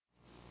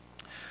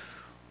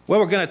Well,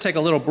 we're going to take a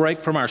little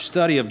break from our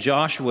study of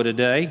Joshua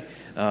today.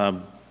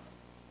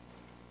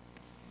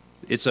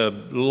 It's a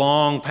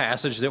long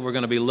passage that we're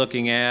going to be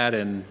looking at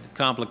and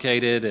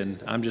complicated,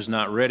 and I'm just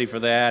not ready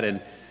for that.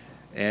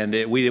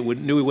 We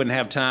knew we wouldn't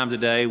have time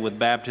today with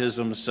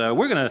baptism, so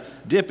we're going to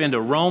dip into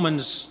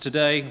Romans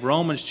today,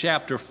 Romans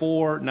chapter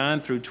 4,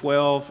 9 through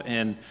 12,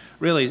 and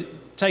really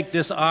take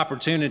this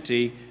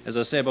opportunity, as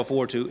I said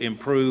before, to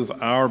improve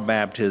our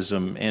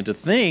baptism and to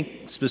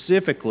think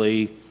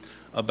specifically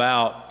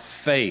about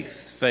faith.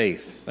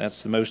 Faith,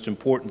 that's the most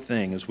important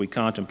thing as we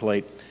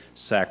contemplate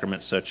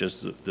sacraments such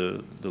as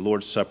the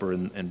Lord's Supper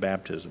and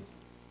baptism.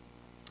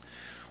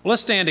 Well,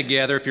 let's stand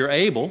together, if you're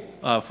able,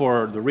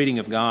 for the reading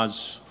of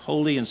God's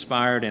holy,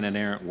 inspired, and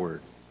inerrant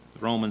word.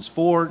 Romans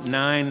 4,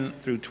 9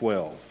 through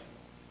 12.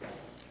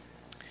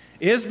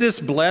 Is this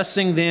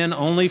blessing then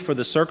only for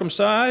the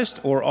circumcised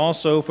or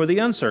also for the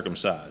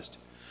uncircumcised?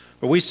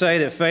 For we say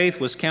that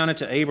faith was counted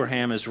to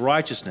Abraham as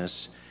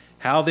righteousness.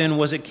 How then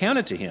was it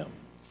counted to him?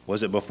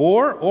 Was it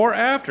before or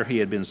after he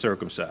had been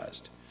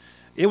circumcised?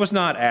 It was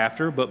not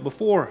after, but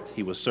before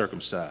he was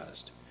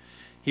circumcised.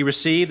 He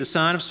received the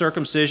sign of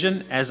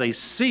circumcision as a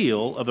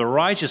seal of the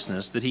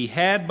righteousness that he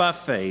had by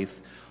faith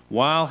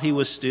while he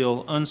was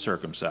still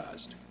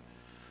uncircumcised.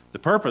 The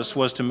purpose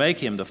was to make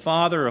him the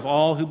father of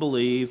all who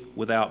believe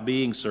without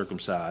being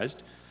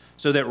circumcised,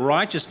 so that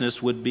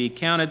righteousness would be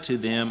counted to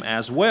them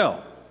as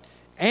well,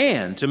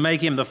 and to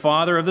make him the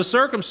father of the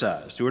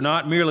circumcised, who are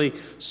not merely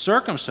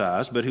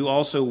circumcised, but who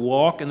also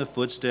walk in the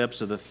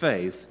footsteps of the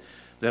faith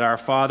that our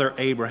father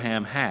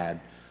Abraham had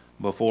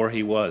before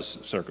he was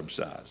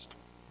circumcised.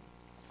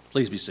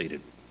 Please be seated.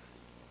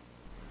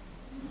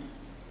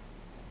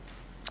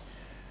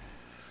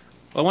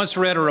 I once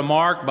read a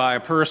remark by a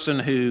person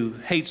who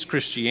hates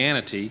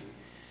Christianity,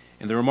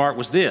 and the remark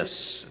was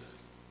this: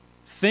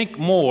 think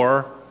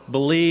more,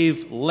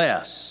 believe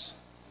less.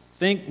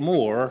 Think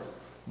more,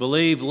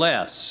 believe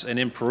less. And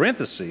in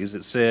parentheses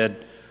it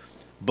said,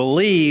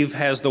 believe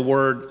has the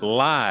word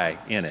lie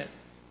in it.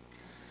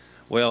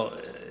 Well,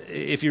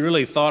 if you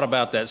really thought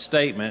about that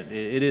statement,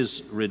 it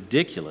is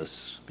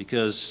ridiculous,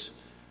 because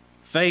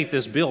faith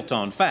is built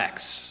on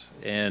facts,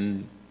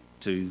 and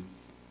to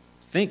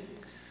think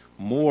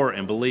more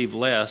and believe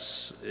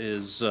less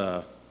is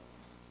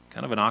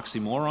kind of an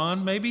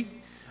oxymoron, maybe.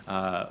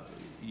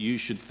 You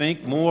should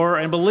think more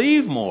and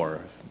believe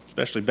more,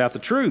 especially about the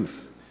truth.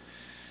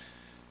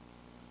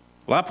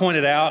 Well, I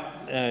pointed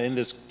out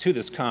to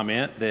this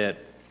comment that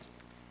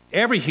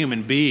every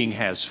human being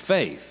has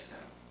faith.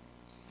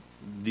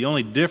 The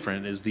only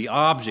difference is the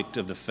object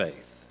of the faith.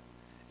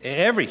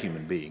 Every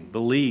human being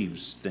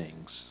believes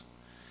things.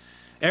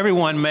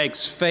 Everyone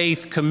makes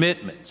faith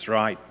commitments,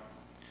 right?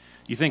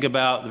 You think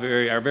about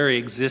our very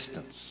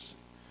existence.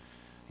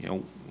 You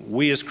know,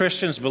 we as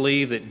Christians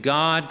believe that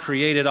God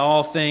created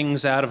all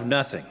things out of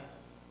nothing.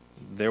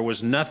 There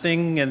was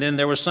nothing, and then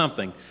there was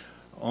something.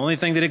 The only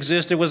thing that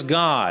existed was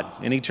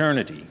God in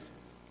eternity.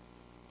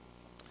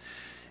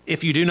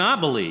 If you do not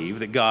believe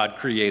that God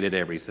created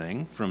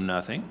everything from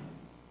nothing,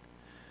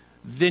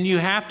 then you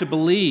have to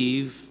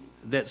believe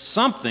that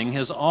something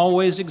has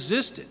always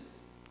existed,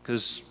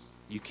 because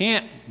you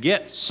can't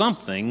get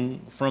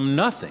something from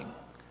nothing.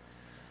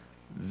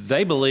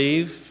 They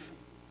believe,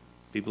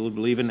 people who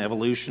believe in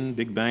evolution,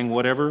 Big Bang,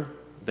 whatever,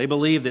 they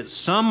believe that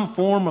some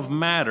form of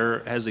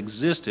matter has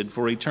existed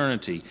for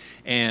eternity,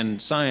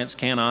 and science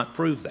cannot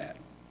prove that.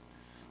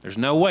 There's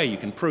no way you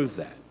can prove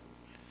that.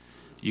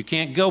 You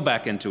can't go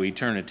back into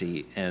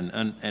eternity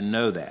and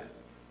know that.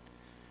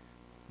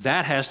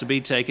 That has to be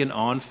taken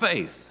on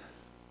faith.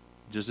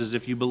 Just as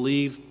if you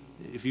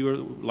were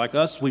like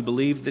us, we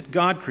believe that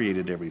God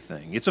created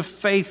everything. It's a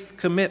faith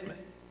commitment.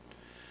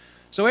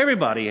 So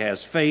everybody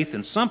has faith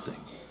in something.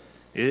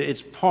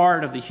 It's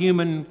part of the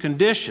human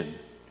condition.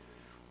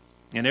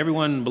 And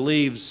everyone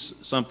believes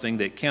something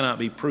that cannot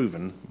be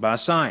proven by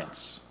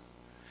science.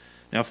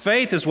 Now,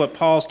 faith is what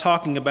Paul's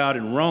talking about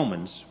in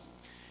Romans,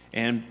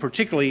 and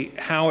particularly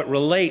how it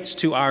relates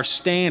to our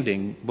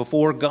standing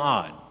before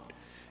God.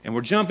 And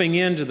we're jumping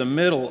into the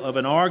middle of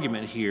an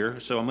argument here,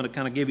 so I'm going to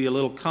kind of give you a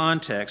little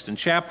context. In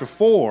chapter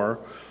 4,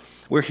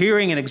 we're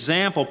hearing an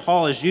example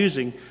Paul is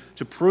using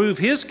to prove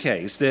his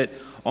case that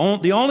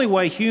the only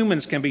way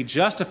humans can be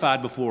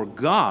justified before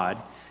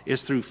God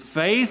is through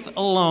faith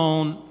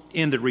alone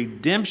in the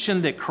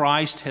redemption that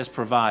Christ has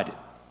provided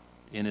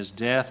in his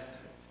death,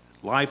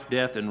 life,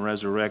 death, and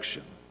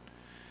resurrection.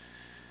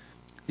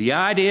 The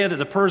idea that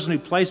the person who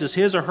places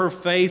his or her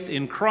faith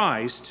in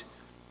Christ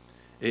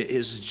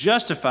is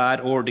justified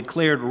or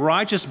declared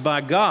righteous by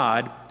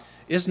God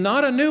is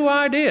not a new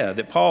idea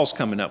that Paul's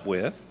coming up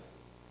with.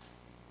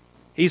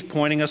 He's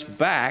pointing us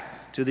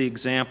back to the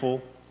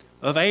example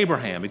of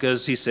Abraham,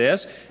 because he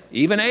says,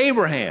 even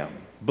Abraham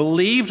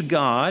believed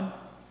God,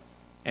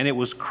 and it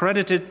was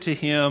credited to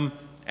him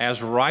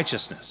as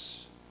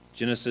righteousness.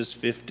 Genesis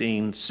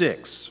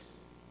 15:6.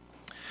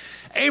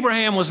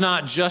 Abraham was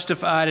not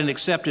justified and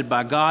accepted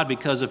by God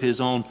because of his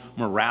own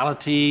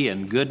morality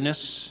and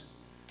goodness.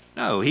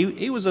 No,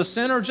 he was a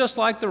sinner just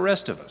like the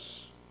rest of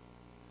us.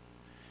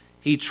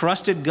 He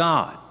trusted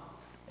God,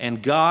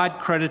 and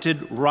God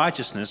credited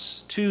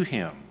righteousness to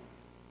him.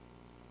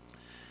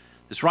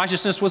 This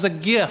righteousness was a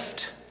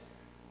gift.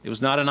 It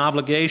was not an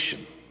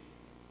obligation.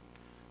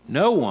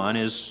 No one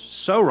is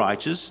so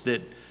righteous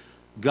that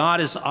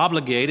God is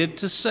obligated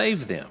to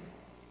save them.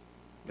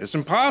 It's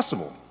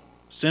impossible.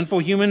 Sinful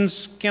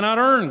humans cannot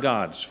earn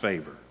God's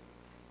favor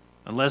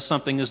unless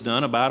something is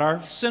done about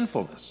our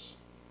sinfulness.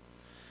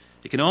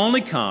 It can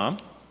only come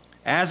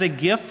as a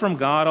gift from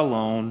God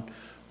alone,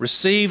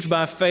 received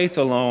by faith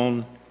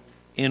alone,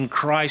 in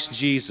Christ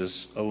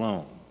Jesus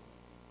alone.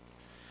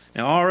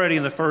 Now, already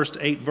in the first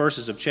 8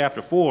 verses of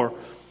chapter 4,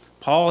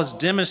 Paul has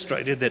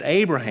demonstrated that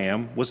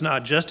Abraham was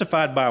not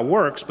justified by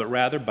works, but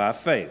rather by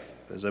faith,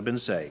 as I've been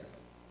saying.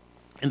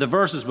 In the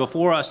verses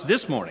before us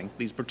this morning,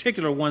 these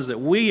particular ones that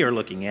we are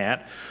looking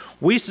at,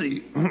 we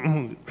see,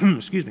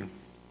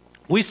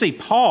 we see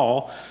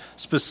Paul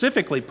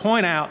specifically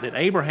point out that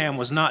Abraham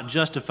was not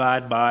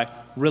justified by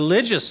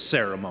religious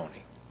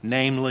ceremony,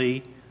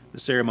 namely the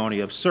ceremony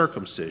of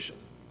circumcision.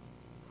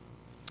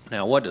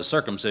 Now, what does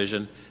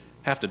circumcision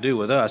have to do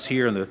with us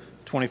here in the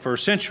 21st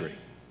century?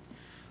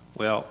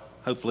 Well,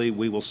 hopefully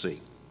we will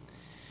see.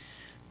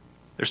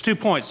 There's 2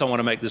 points I want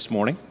to make this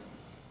morning.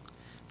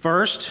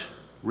 First,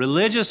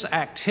 religious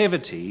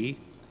activity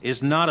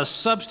is not a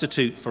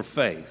substitute for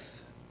faith.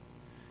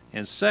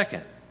 And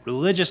second,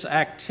 religious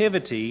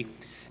activity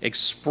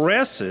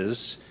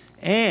expresses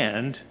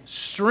and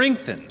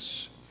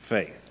strengthens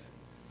faith.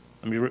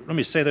 Let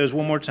me say those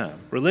one more time.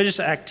 Religious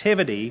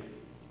activity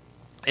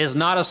is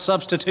not a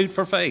substitute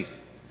for faith.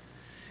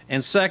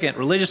 And second,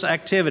 religious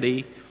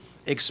activity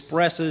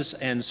expresses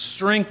and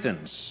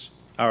strengthens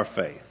our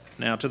faith.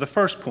 Now, to the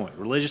first point,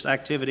 religious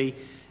activity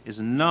is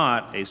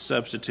not a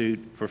substitute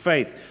for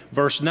faith.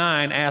 Verse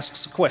 9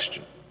 asks a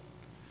question.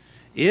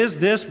 Is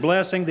this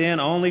blessing then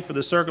only for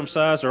the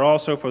circumcised or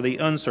also for the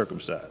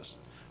uncircumcised?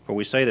 For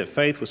we say that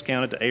faith was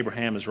counted to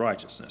Abraham as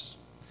righteousness.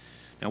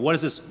 Now, what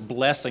is this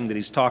blessing that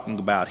he's talking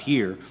about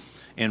here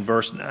in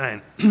verse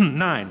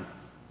 9?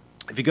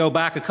 If you go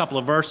back a couple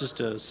of verses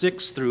to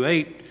 6 through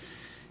 8,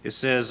 it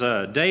says,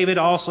 David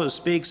also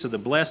speaks of the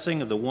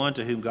blessing of the one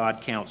to whom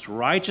God counts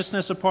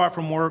righteousness apart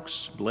from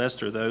works.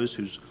 Blessed are those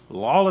whose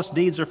lawless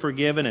deeds are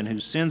forgiven and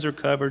whose sins are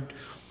covered.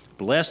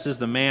 Blessed is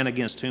the man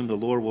against whom the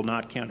Lord will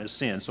not count his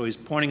sin. So he's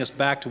pointing us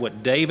back to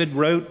what David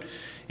wrote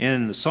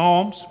in the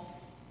Psalms.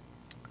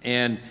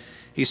 And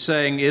he's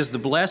saying, is the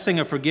blessing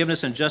of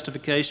forgiveness and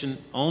justification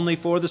only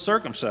for the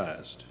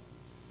circumcised?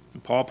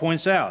 And Paul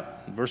points out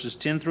in verses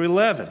 10 through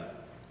 11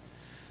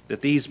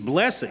 that these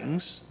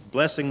blessings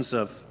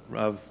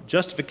of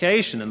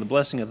justification and the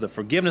blessing of the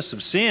forgiveness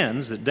of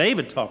sins that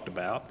David talked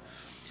about,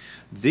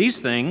 these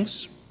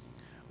things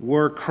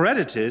were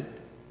credited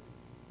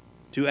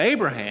to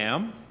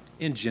Abraham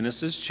in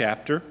Genesis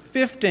chapter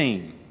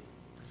 15.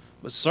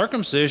 But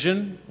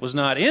circumcision was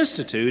not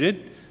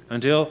instituted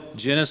until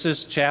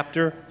Genesis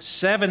chapter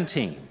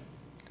 17.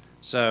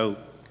 So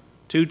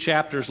 2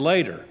 chapters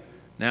later.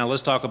 Now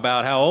let's talk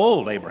about how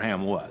old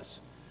Abraham was.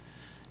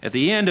 At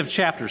the end of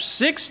chapter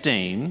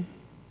 16,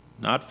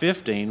 not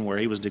 15, where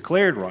he was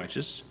declared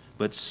righteous,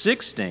 but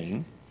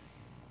 16,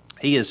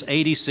 he is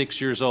 86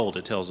 years old,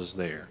 it tells us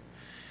there.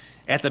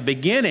 At the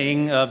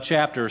beginning of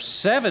chapter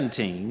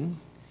 17,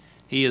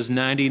 he is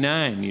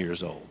 99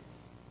 years old.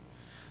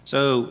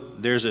 So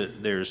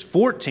there's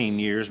 14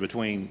 years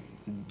between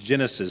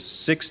Genesis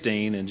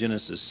 16 and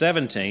Genesis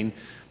 17,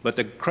 but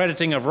the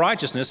crediting of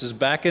righteousness is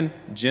back in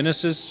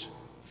Genesis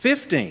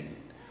 15.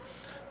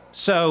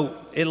 So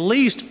at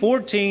least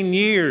 14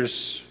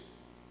 years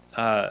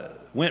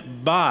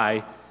went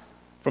by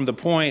from the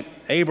point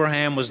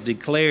Abraham was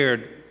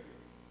declared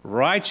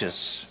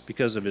righteous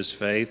because of his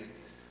faith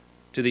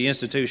to the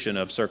institution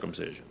of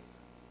circumcision.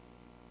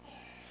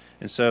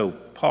 And so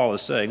Paul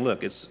is saying,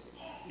 look,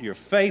 your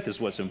faith is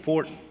what's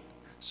important.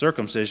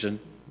 Circumcision,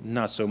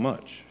 not so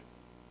much.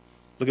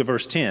 Look at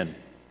verse 10.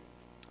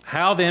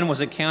 How then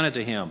was it counted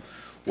to him?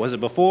 Was it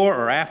before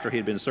or after he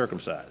had been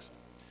circumcised?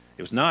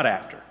 It was not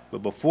after,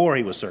 but before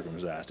he was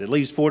circumcised, at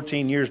least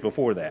 14 years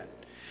before that.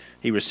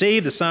 He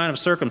received the sign of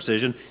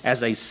circumcision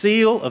as a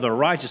seal of the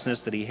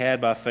righteousness that he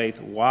had by faith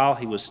while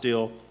he was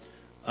still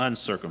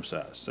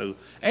uncircumcised. So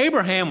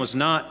Abraham was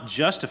not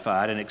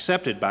justified and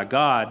accepted by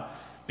God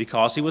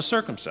because he was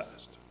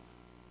circumcised,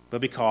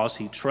 but because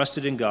he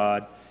trusted in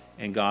God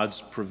and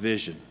God's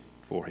provision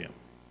for him.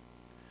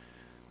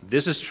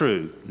 This is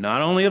true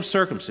not only of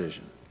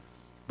circumcision,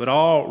 but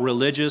all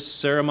religious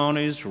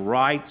ceremonies,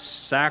 rites,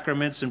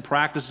 sacraments, and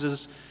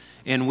practices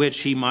in which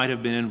he might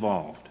have been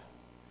involved.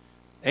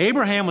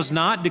 Abraham was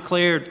not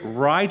declared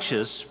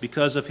righteous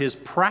because of his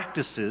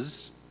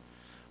practices,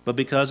 but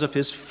because of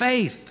his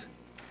faith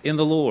in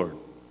the Lord.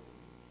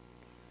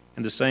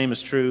 And the same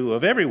is true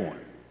of everyone.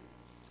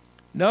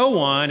 No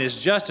one is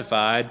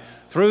justified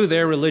through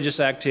their religious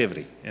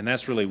activity. And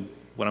that's really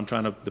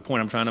the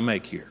point I'm trying to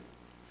make here.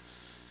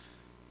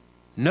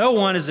 No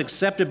one is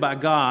accepted by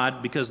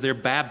God because they're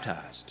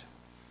baptized,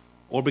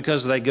 or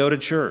because they go to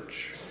church,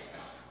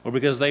 or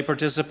because they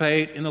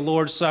participate in the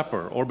Lord's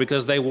Supper, or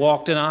because they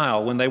walked an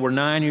aisle when they were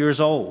 9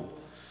 years old,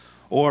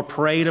 or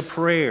prayed a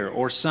prayer,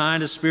 or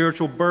signed a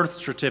spiritual birth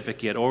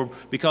certificate, or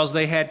because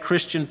they had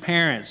Christian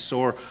parents,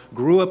 or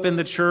grew up in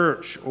the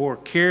church, or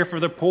care for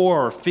the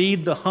poor, or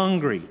feed the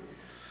hungry,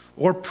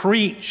 or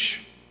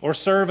preach, or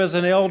serve as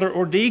an elder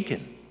or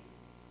deacon.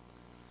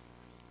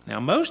 Now,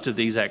 most of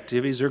these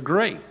activities are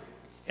great,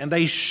 and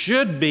they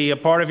should be a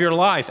part of your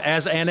life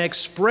as an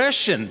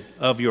expression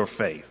of your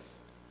faith.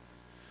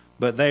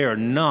 But they are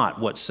not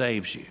what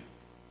saves you.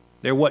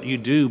 They're what you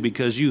do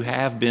because you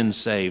have been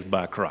saved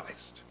by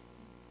Christ.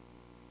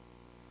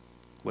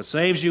 What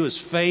saves you is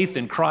faith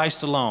in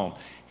Christ alone,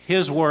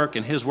 His work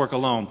and His work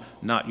alone,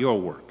 not your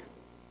work.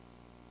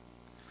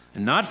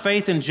 And not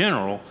faith in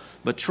general,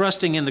 but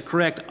trusting in the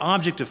correct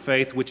object of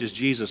faith, which is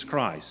Jesus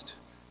Christ.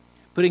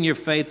 Putting your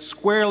faith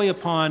squarely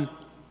upon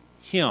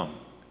Him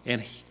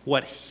and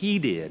what He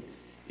did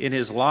in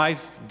His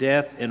life,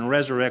 death, and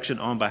resurrection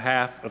on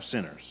behalf of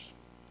sinners.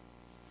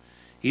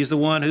 He's the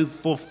one who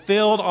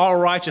fulfilled all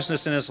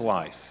righteousness in His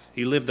life.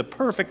 He lived a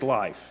perfect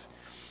life.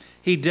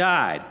 He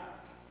died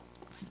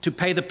to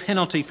pay the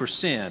penalty for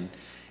sin,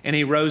 and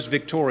He rose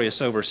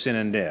victorious over sin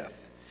and death.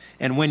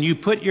 And when you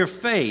put your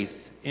faith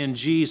in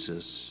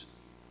Jesus,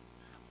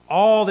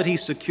 all that He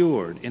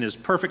secured in His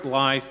perfect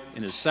life,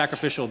 in His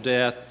sacrificial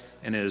death,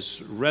 and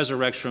His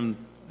resurrection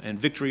and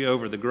victory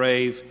over the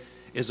grave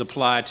is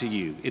applied to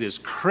you. It is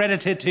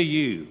credited to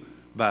you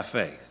by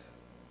faith.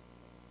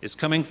 It's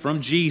coming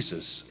from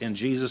Jesus and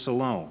Jesus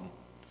alone.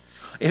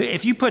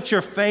 If you put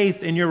your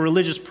faith in your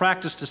religious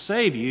practice to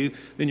save you,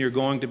 then you're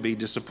going to be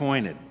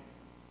disappointed.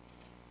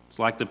 It's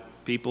like the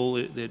people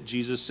that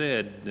Jesus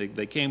said,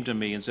 they came to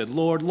me and said,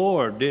 Lord,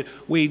 Lord,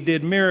 we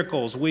did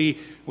miracles, we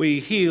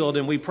healed,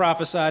 and we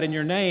prophesied in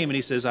your name. And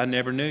He says, I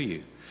never knew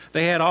you.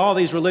 They had all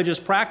these religious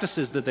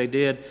practices that they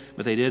did,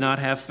 but they did not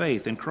have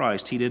faith in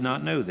Christ. He did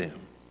not know them.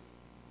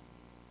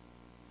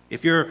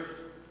 If you're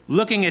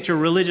looking at your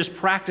religious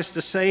practice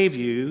to save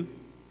you,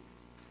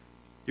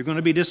 you're going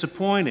to be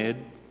disappointed,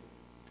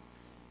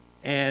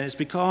 and it's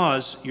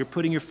because you're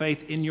putting your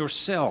faith in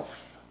yourself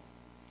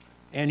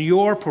and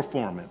your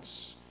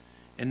performance,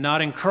 and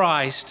not in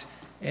Christ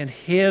and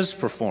His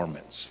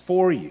performance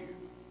for you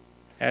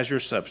as your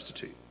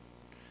substitute.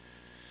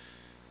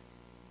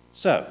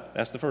 So,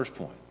 that's the first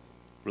point.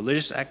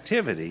 Religious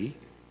activity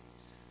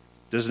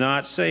does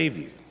not save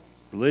you.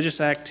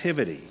 Religious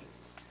activity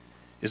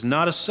is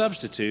not a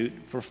substitute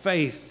for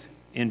faith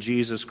in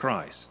Jesus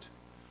Christ.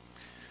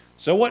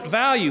 So what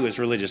value is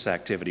religious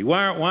activity?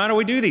 Why do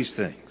we do these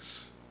things?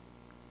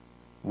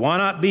 Why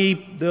not be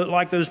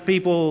like those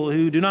people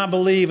who do not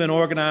believe in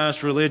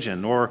organized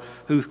religion, or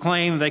who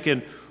claim they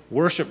can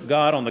worship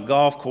God on the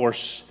golf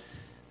course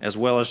as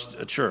well as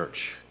a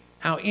church?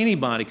 How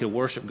anybody could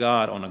worship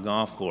God on a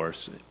golf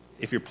course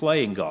if you're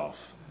playing golf.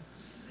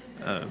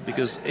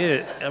 Because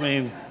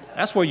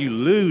that's where you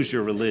lose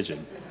your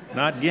religion,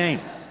 not gain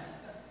it.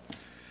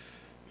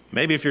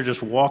 Maybe if you're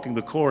just walking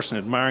the course and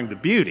admiring the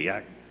beauty,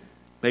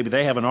 maybe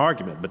they have an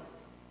argument, but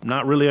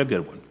not really a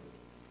good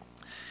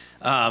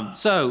one.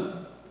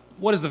 So,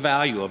 what is the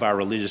value of our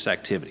religious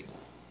activity?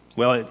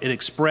 Well, it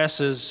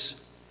expresses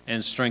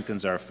and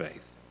strengthens our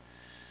faith.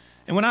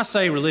 And when I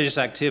say religious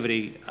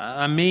activity,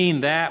 I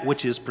mean that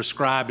which is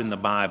prescribed in the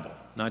Bible,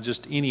 not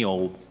just any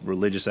old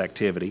religious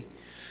activity,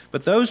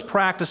 but those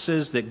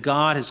practices that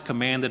God has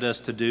commanded us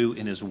to do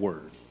in His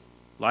Word,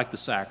 like the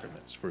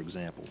sacraments, for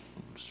example,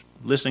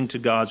 listening to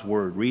God's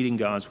Word, reading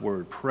God's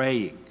Word,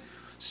 praying,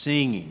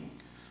 singing,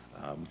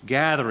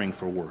 gathering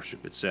for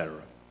worship,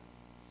 etc.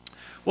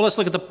 Well, let's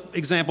look at the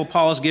example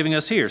Paul is giving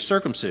us here,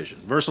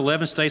 circumcision. Verse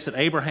 11 states that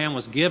Abraham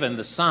was given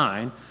the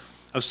sign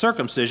of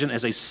circumcision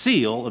as a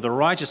seal of the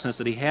righteousness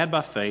that he had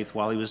by faith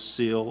while he was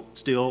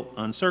still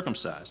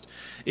uncircumcised.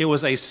 It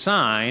was a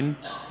sign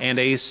and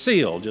a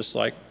seal, just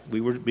like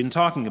we've been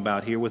talking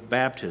about here with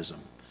baptism.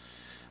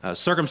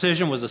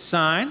 Circumcision was a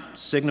sign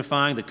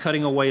signifying the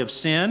cutting away of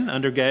sin,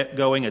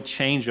 undergoing a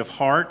change of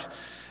heart,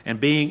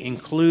 and being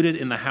included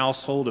in the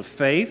household of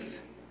faith.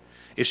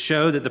 It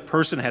showed that the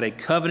person had a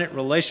covenant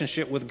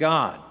relationship with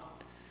God.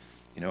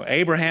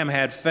 Abraham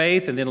had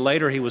faith, and then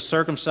later he was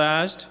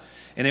circumcised,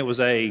 and it was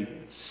a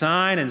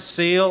sign and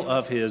seal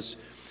of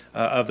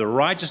the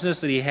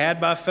righteousness that he had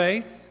by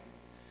faith.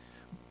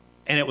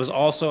 And it was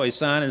also a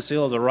sign and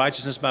seal of the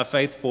righteousness by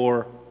faith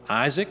for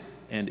Isaac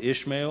and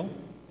Ishmael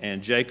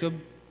and Jacob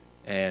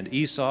and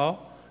Esau,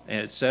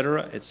 and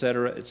etc.,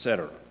 etc.,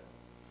 etc.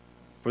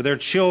 For their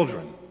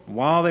children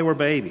while they were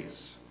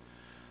babies.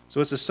 So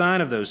it's a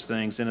sign of those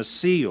things and a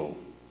seal,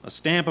 a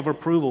stamp of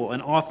approval,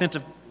 an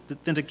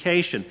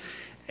authentication.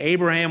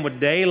 Abraham would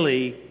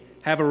daily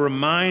have a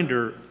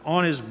reminder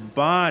on his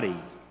body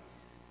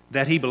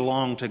that he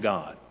belonged to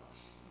God,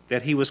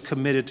 that he was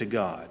committed to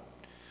God.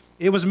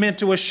 It was meant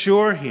to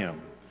assure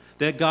him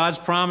that God's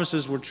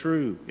promises were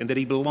true and that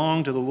he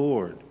belonged to the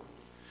Lord.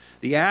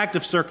 The act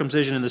of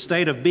circumcision in the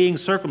state of being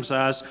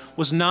circumcised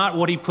was not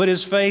what he put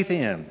his faith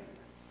in.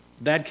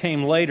 That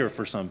came later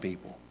for some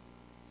people.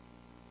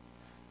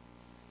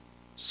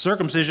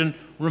 Circumcision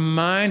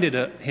reminded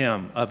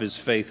him of his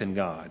faith in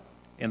God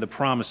and the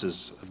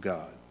promises of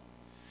God.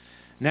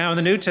 Now in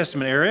the New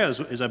Testament era,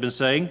 as I've been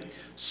saying,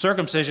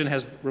 circumcision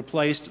has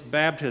replaced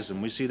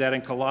baptism. We see that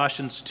in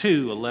Colossians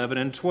 2:11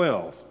 and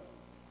 12.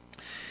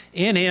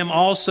 In him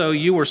also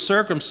you were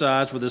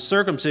circumcised with a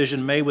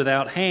circumcision made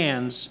without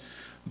hands,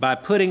 by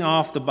putting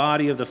off the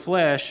body of the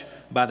flesh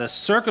by the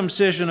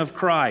circumcision of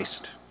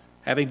Christ,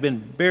 having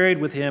been buried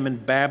with him in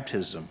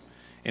baptism,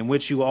 in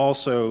which you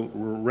also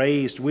were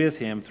raised with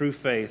him through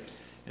faith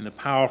in the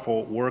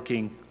powerful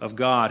working of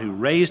God who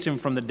raised him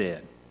from the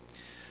dead.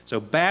 So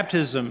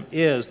baptism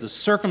is the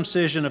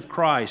circumcision of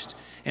Christ,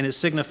 and it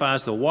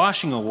signifies the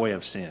washing away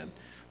of sin,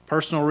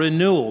 personal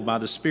renewal by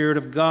the Spirit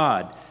of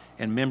God,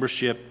 and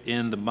membership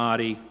in the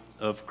body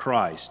of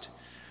Christ.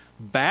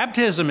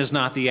 Baptism is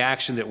not the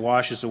action that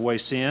washes away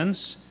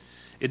sins.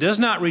 It does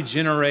not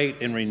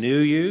regenerate and renew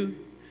you.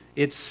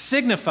 It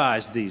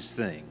signifies these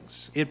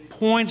things. It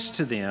points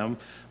to them,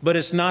 but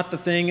it's not the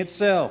thing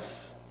itself.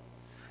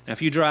 Now,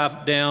 if you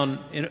drive down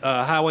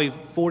Highway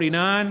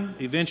 49,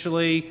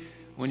 eventually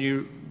when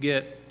you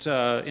get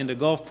into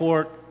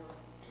Gulfport,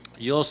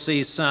 you'll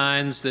see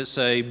signs that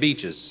say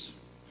beaches,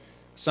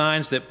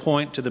 signs that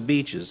point to the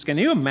beaches. Can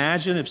you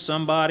imagine if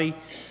somebody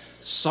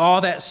saw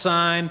that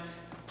sign,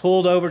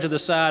 pulled over to the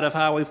side of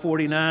Highway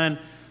 49,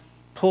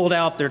 pulled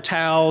out their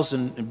towels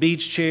and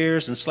beach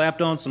chairs and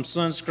slapped on some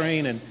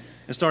sunscreen and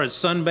started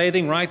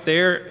sunbathing right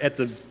there at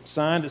the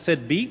sign that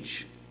said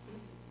beach?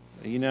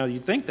 You know,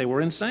 you'd think they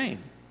were insane.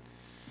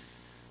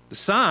 The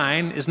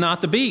sign is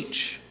not the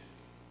beach.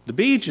 The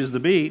beach is the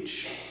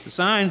beach. The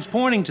sign's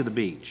pointing to the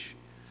beach.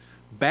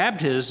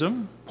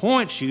 Baptism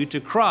points you to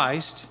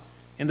Christ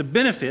and the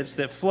benefits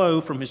that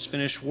flow from his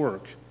finished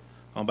work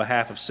on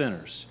behalf of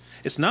sinners.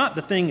 It's not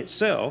the thing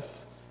itself.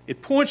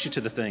 It points you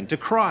to the thing, to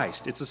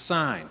Christ. It's a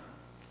sign.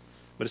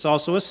 But it's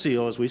also a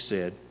seal, as we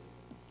said.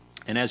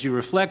 And as you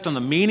reflect on the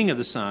meaning of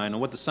the sign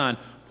and what the sign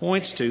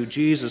points to,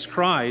 Jesus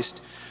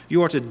Christ,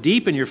 you are to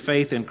deepen your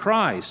faith in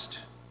Christ.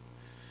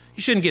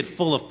 You shouldn't get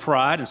full of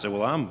pride and say,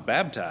 well, I'm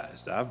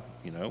baptized.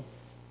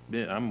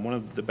 I'm one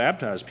of the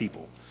baptized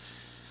people.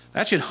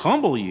 That should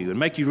humble you and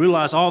make you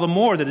realize all the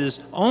more that it is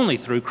only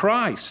through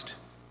Christ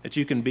that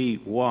you can be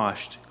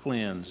washed,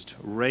 cleansed,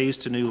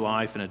 raised to new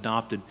life, and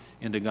adopted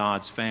into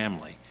God's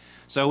family.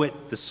 So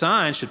the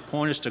sign should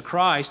point us to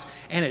Christ,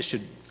 and it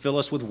should fill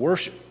us with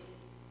worship.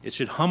 It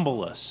should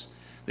humble us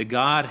that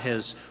God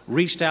has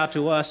reached out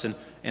to us and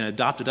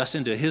adopted us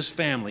into his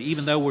family.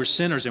 Even though we're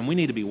sinners and we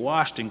need to be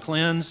washed and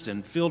cleansed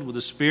and filled with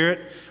the Spirit,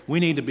 we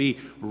need to be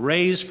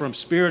raised from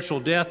spiritual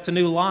death to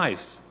new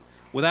life.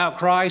 Without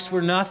Christ,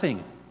 we're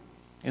nothing.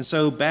 And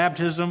so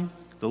baptism,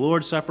 the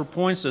Lord's Supper,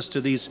 points us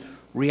to these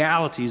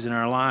realities in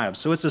our lives.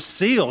 So it's a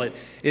seal.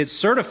 It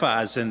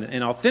certifies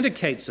and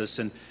authenticates us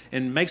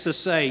and makes us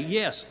say,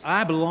 yes,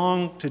 I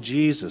belong to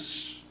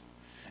Jesus.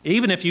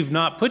 Even if you've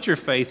not put your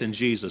faith in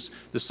Jesus,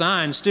 the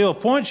sign still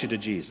points you to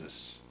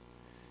Jesus.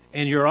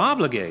 And you're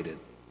obligated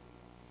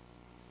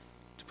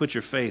to put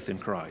your faith in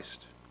Christ.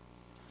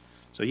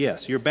 So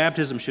yes, your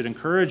baptism should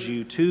encourage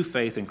you to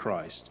faith in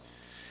Christ.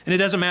 And it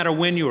doesn't matter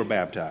when you were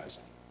baptized.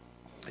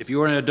 If you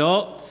were an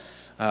adult,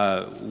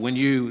 when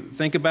you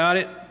think about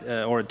it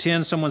or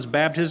attend someone's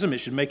baptism, it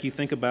should make you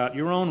think about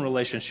your own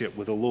relationship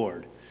with the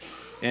Lord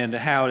and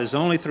how it is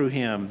only through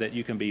him that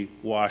you can be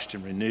washed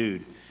and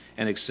renewed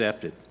and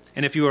accepted.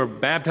 And if you were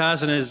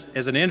baptized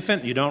as an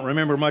infant, you don't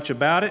remember much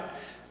about it,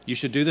 you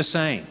should do the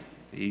same,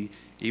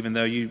 even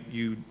though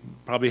you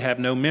probably have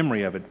no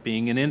memory of it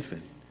being an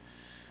infant.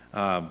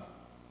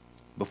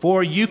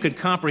 Before you could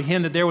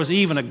comprehend that there was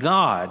even a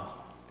God,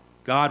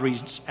 God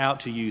reached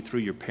out to you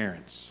through your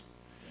parents.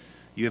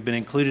 You have been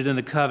included in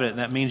the covenant, and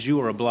that means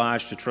you are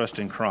obliged to trust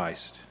in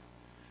Christ.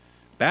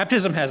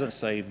 Baptism hasn't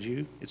saved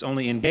you. It's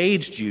only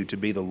engaged you to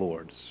be the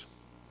Lord's,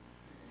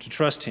 to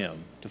trust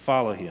him, to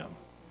follow him.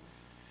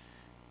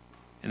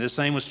 And the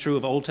same was true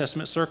of Old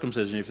Testament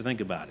circumcision, if you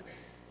think about it.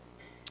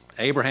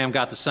 Abraham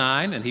got the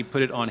sign, and he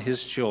put it on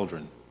his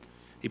children.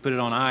 He put it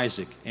on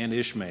Isaac and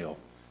Ishmael.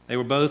 They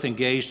were both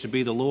engaged to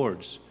be the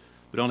Lord's,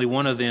 but only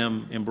one of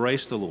them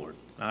embraced the Lord,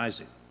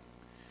 Isaac.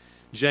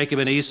 Jacob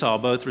and Esau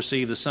both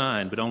received the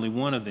sign, but only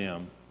one of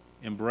them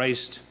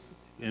embraced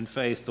in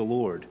faith the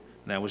Lord,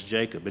 and that was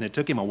Jacob. And it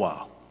took him a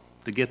while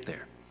to get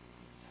there,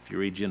 if you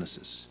read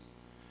Genesis.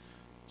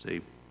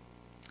 See,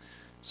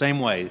 same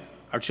way,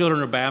 our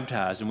children are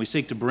baptized, and we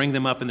seek to bring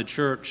them up in the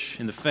church,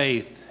 in the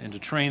faith, and to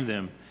train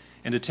them,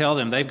 and to tell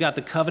them they've got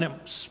the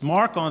covenant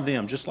mark on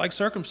them, just like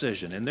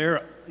circumcision, and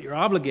you're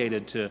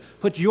obligated to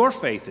put your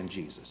faith in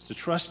Jesus, to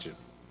trust him.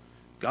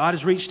 God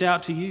has reached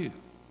out to you.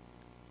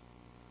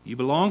 You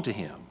belong to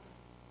him.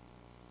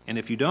 And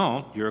if you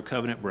don't, you're a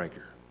covenant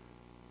breaker.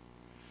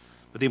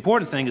 But the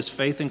important thing is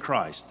faith in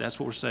Christ. That's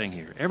what we're saying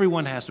here.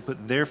 Everyone has to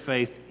put their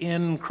faith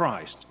in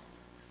Christ,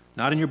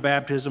 not in your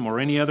baptism or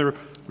any other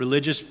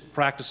religious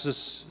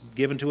practices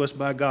given to us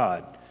by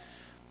God.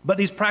 But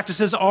these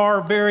practices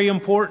are very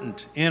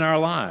important in our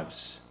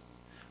lives.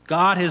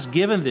 God has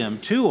given them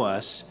to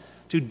us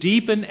to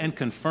deepen and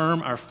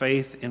confirm our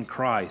faith in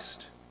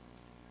Christ.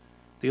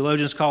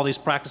 Theologians call these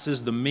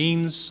practices the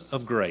means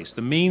of grace,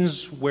 the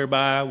means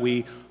whereby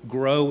we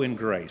grow in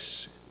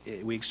grace.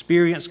 We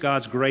experience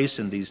God's grace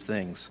in these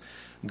things.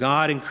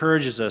 God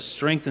encourages us,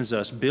 strengthens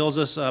us, builds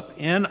us up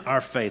in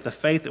our faith, the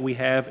faith that we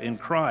have in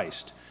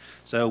Christ.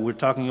 So we're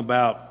talking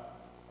about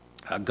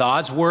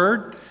God's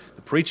Word,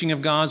 the preaching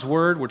of God's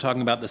Word. We're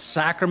talking about the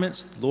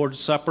sacraments, the Lord's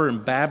Supper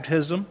and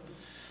baptism.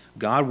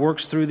 God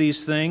works through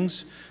these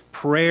things.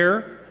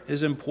 Prayer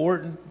is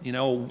important,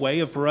 a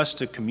way for us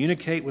to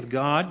communicate with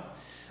God.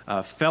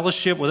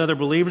 Fellowship with other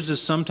believers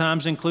is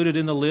sometimes included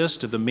in the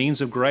list of the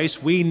means of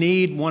grace. We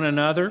need one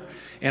another.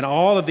 And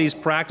all of these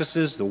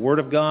practices, the Word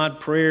of God,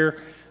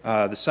 prayer,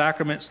 the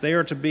sacraments, they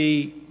are to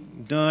be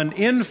done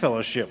in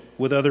fellowship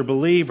with other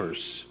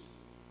believers.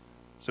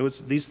 So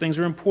these things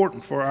are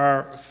important for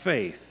our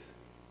faith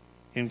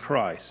in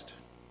Christ.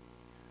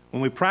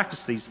 When we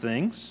practice these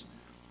things,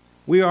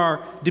 we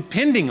are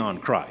depending on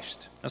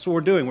Christ. That's what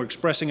we're doing. We're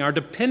expressing our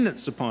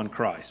dependence upon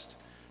Christ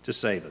to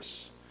save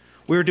us.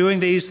 We're doing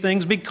these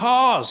things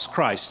because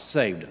Christ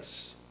saved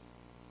us.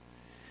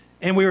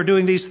 And we are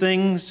doing these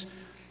things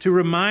to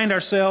remind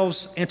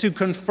ourselves and to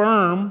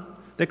confirm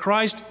that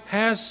Christ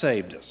has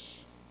saved us.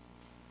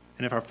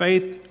 And if our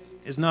faith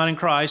is not in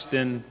Christ,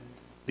 then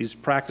these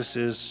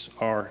practices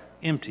are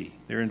empty.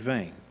 They're in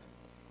vain.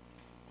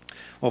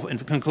 Well, in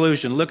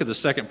conclusion, look at the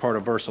second part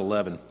of verse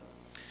 11.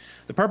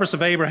 The purpose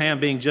of Abraham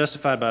being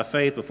justified by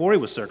faith before he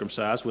was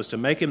circumcised was to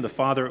make him the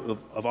father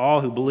of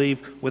all who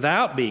believe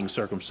without being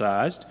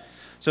circumcised,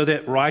 so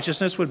that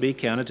righteousness would be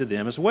counted to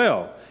them as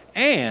well,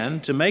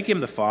 and to make him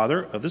the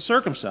father of the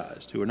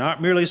circumcised, who are not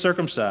merely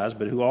circumcised,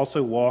 but who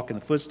also walk in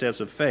the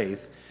footsteps of faith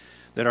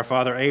that our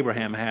father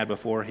Abraham had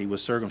before he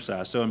was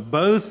circumcised. So in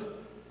both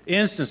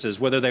instances,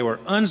 whether they were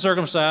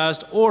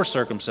uncircumcised or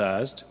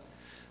circumcised,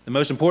 the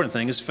most important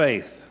thing is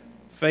faith.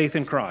 Faith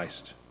in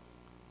Christ.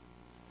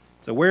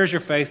 So where's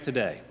your faith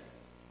today?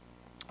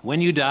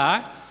 When you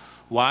die,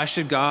 why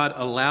should God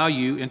allow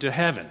you into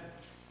heaven?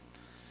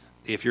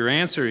 If your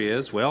answer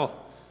is, well,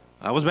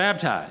 I was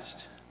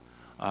baptized.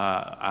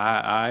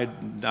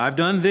 I've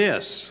done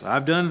this.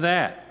 I've done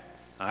that.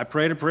 I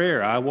prayed a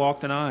prayer. I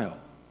walked an aisle.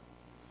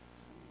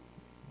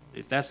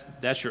 If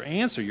that's your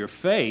answer, your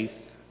faith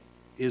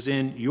is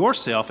in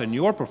yourself and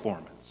your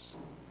performance.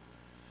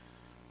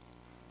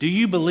 Do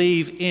you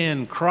believe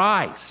in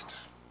Christ?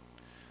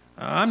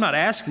 I'm not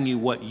asking you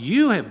what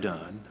you have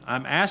done.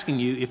 I'm asking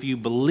you if you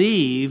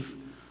believe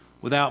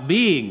without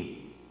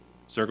being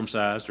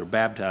circumcised or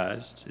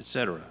baptized,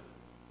 etc.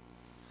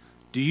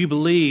 Do you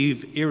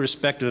believe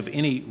irrespective of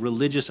any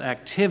religious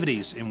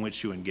activities in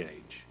which you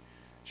engage?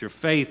 Is your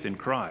faith in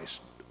Christ,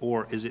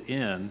 or is it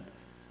in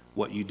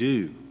what you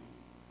do?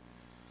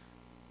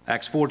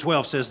 Acts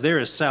 4:12 says, "There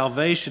is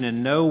salvation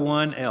in no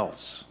one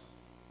else,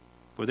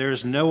 for there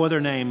is no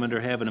other name under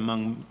heaven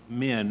among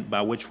men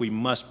by which we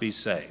must be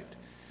saved."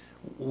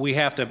 We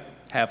have to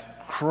have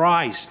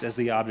Christ as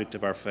the object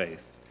of our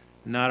faith,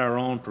 not our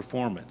own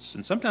performance.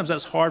 And sometimes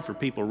that's hard for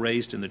people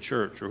raised in the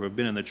church or who have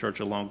been in the church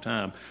a long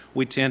time.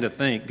 We tend to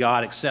think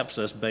God accepts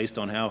us based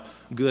on how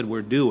good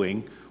we're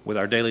doing with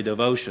our daily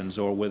devotions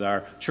or with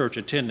our church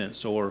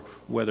attendance, or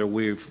whether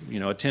we've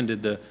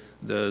attended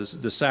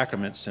the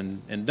sacraments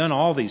and done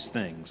all these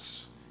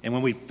things. And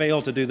when we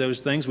fail to do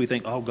those things, we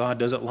think, oh, God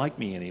doesn't like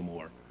me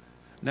anymore.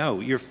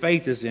 No, your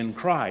faith is in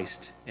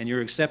Christ, and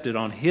you're accepted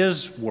on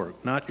His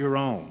work, not your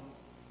own.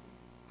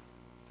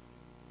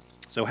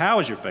 So how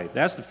is your faith?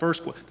 That's the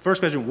first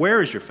question.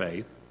 Where is your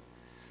faith?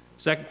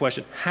 Second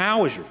question,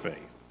 how is your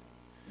faith?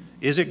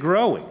 Is it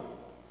growing?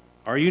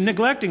 Are you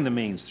neglecting the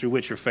means through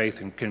which your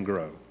faith can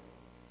grow?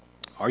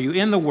 Are you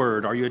in the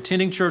Word? Are you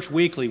attending church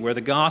weekly where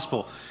the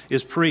gospel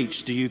is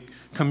preached? Do you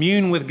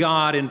commune with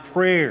God in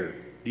prayer?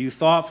 Do you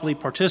thoughtfully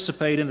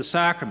participate in the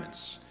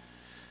sacraments?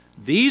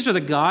 These are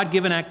the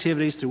God-given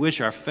activities through which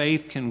our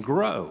faith can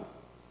grow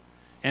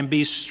and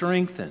be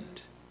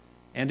strengthened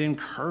and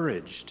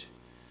encouraged.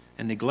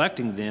 And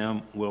neglecting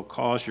them will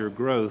cause your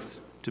growth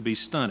to be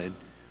stunted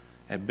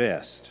at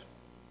best.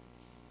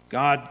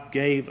 God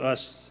gave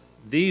us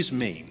these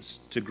means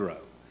to grow,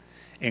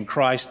 and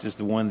Christ is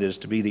the one that is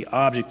to be the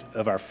object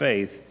of our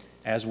faith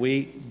as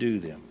we do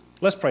them.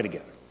 Let's pray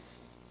together.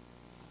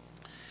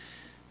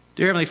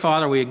 Dear Heavenly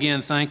Father, we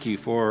again thank you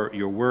for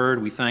your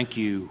word. We thank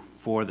you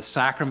for the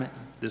sacrament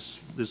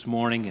this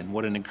morning, and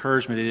what an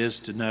encouragement it is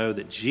to know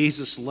that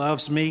Jesus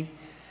loves me.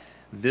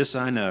 This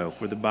I know,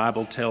 for the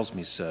Bible tells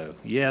me so.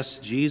 Yes,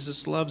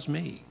 Jesus loves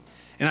me.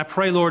 And I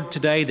pray, Lord,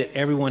 today that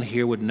everyone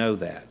here would know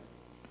that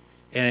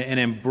and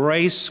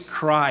embrace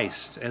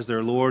Christ as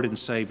their Lord and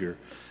Savior,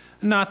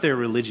 not their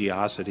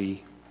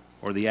religiosity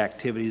or the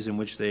activities in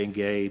which they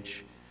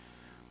engage,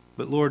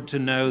 but, Lord, to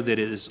know that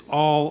it is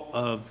all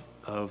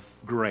of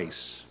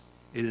grace.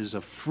 It is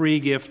a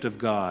free gift of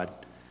God,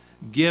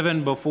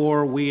 given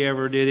before we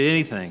ever did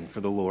anything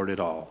for the Lord at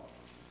all,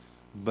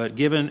 but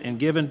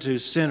given to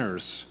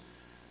sinners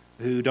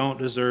who don't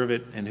deserve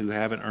it and who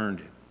haven't earned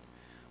it.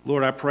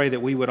 Lord, I pray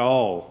that we would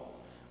all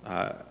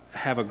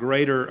have a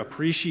greater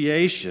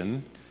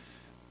appreciation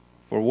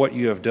for what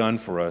you have done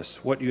for us,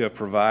 what you have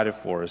provided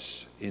for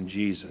us in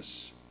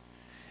Jesus.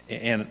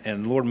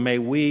 And Lord, may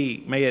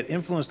it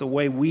influence the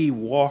way we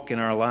walk in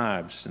our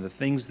lives and the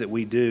things that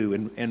we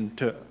do, and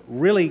to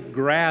really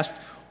grasp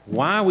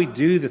why we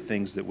do the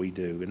things that we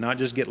do and not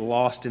just get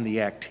lost in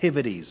the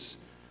activities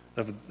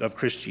of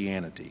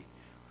Christianity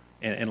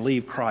and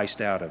leave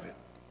Christ out of it.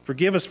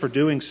 Forgive us for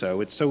doing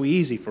so. It's so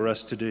easy for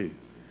us to do.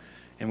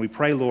 And we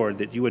pray, Lord,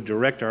 that you would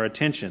direct our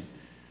attention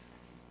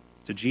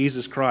to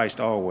Jesus Christ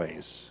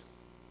always.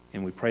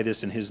 And we pray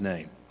this in his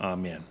name.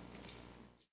 Amen.